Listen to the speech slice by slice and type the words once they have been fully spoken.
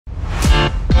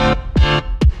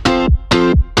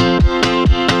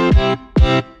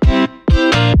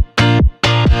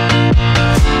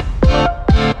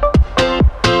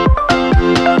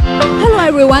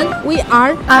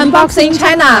are Unboxing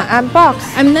China. Unbox.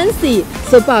 I'm Nancy.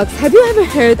 So Box, have you ever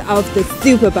heard of the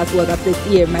super buzzword of this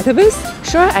year, metaverse?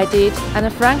 Sure, I did.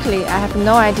 And frankly, I have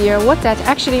no idea what that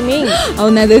actually means. Oh,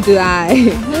 neither do I.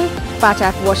 But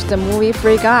I've watched the movie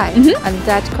Free Guy, and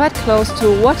that's quite close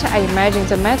to what I imagine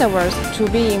the metaverse to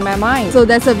be in my mind. So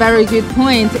that's a very good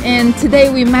point. And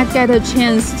today we might get a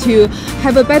chance to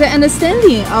have a better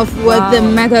understanding of what the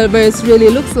metaverse really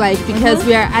looks like, because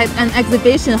we are at an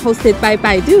exhibition hosted by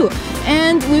Baidu.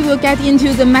 And we will get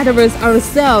into the metaverse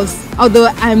ourselves, although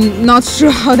I'm not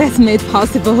sure how that's made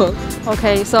possible.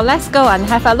 Okay, so let's go and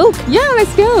have a look. Yeah,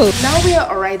 let's go. Now we are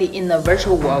already in a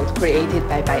virtual world created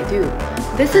by Baidu.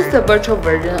 This is the virtual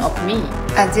version of me.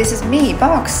 And this is me,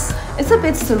 Box. It's a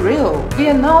bit surreal. We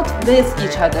are not with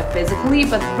each other physically,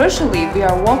 but virtually we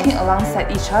are walking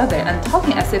alongside each other and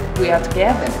talking as if we are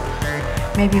together.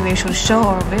 Maybe we should show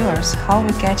our viewers how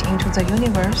we get into the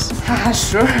universe.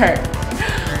 Sure.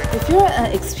 If you're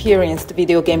an experienced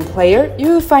video game player, you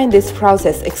will find this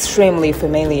process extremely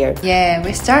familiar. Yeah,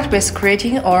 we start with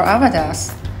creating our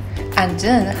avatars. And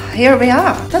then here we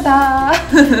are. Ta-da!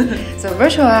 The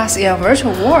virtual us in a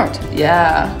virtual world.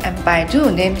 Yeah. And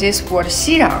Baidu named this word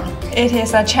Xirang. It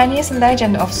is a Chinese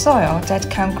legend of soil that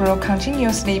can grow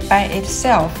continuously by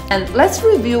itself. And let's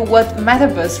review what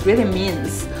metaverse really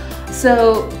means.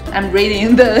 So, I'm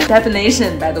reading the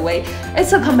definition, by the way.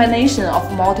 It's a combination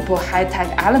of multiple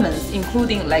high-tech elements,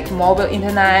 including like mobile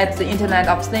internet, the Internet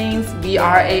of Things,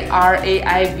 VR, AR,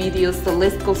 AI, videos, the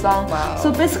list goes on. Wow.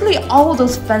 So basically all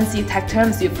those fancy tech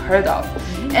terms you've heard of.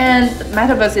 And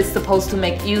metaverse is supposed to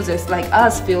make users like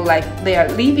us feel like they are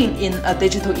living in a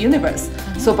digital universe.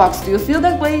 So Box, do you feel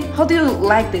that way? How do you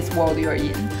like this world you're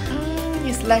in?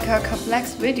 It's like a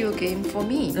complex video game for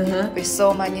me, with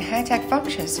so many high-tech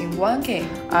functions in one game.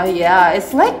 Yeah,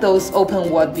 it's like those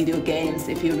open-world video games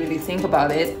if you really think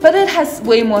about it. But it has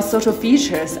way more social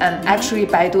features, and actually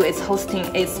Baidu is hosting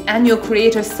its annual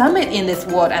Creator Summit in this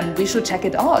world, and we should check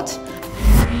it out.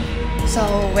 So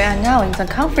we are now in the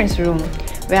conference room.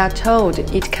 We are told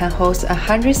it can host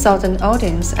 100,000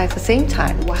 audience at the same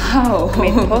time. Wow!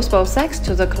 With possible thanks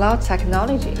to the cloud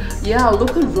technology. Yeah,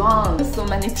 look around. There's so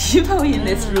many people in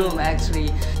this room actually.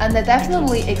 And I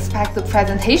definitely expect the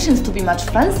presentations to be much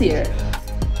fancier.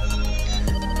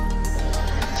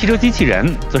 汽车机器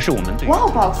人则是我们对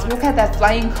Wow, Box, look at that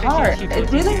flying car.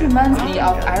 It really reminds me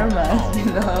of Iron Man, you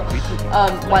know,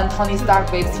 when Tony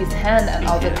Stark waves his hand and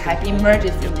all the tech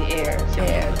emerges in the air.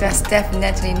 Yeah, that's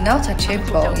definitely not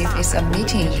achievable if it's a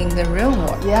meeting in the real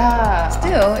world. Yeah.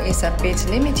 Still, it's a bit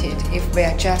limited if we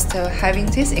are just having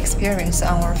this experience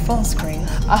on our phone screen.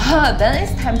 Then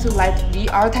it's time to let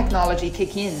VR technology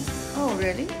kick in. Oh,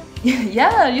 really?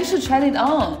 Yeah, you should try it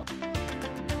on.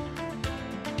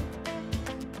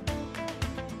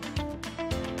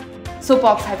 So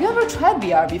Box, have you ever tried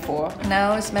VR before?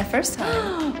 No, it's my first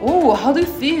time. Oh, how do you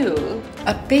feel?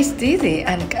 A bit dizzy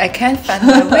and I can't find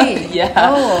my way. Yeah.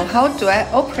 Oh, how do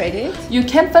I operate it? You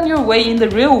can't find your way in the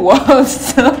real world,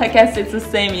 so I guess it's the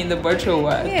same in the virtual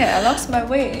world. Yeah, I lost my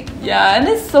way. Yeah, and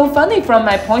it's so funny from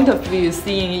my point of view,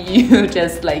 seeing you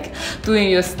just like doing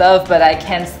your stuff, but I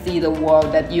can't see the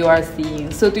world that you are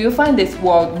seeing. So do you find this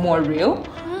world more real?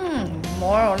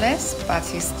 More or less, but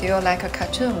it's still like a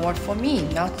cartoon world for me,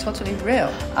 not totally real.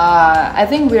 I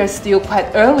think we are still quite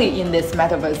early in this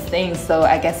metaverse thing, so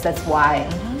I guess that's why.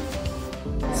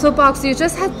 So Box, you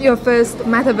just had your first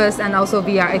metaverse and also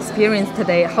VR experience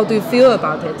today. How do you feel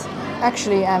about it?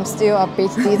 Actually, I'm still a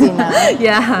bit dizzy now.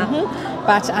 Yeah.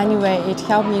 But anyway, it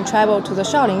helped me travel to the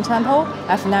Shaolin Temple.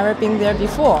 I've never been there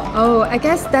before. Oh, I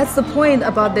guess that's the point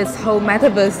about this whole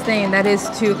metaverse thing, that is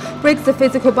to break the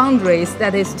physical boundaries,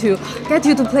 that is to get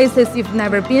you to places you've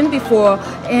never been before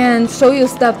and show you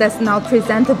stuff that's not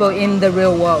presentable in the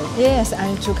real world. Yes,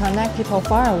 and to connect people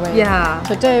far away. Yeah.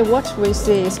 Today, what we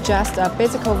see is just a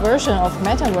physical version of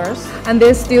metaverse. And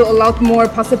there's still a lot more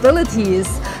possibilities.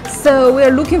 So we're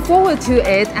looking forward to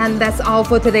it, and that's all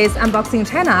for today's Unboxing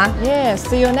China. Yes,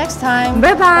 see you next time.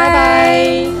 Bye-bye.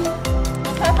 Bye-bye.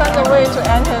 I found a way to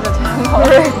enter the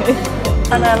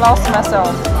temple. And I lost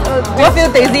myself. Do you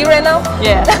feel dizzy right now?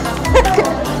 Yeah.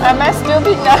 Am I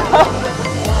stupid now?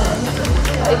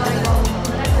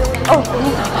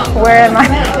 Oh, where am I?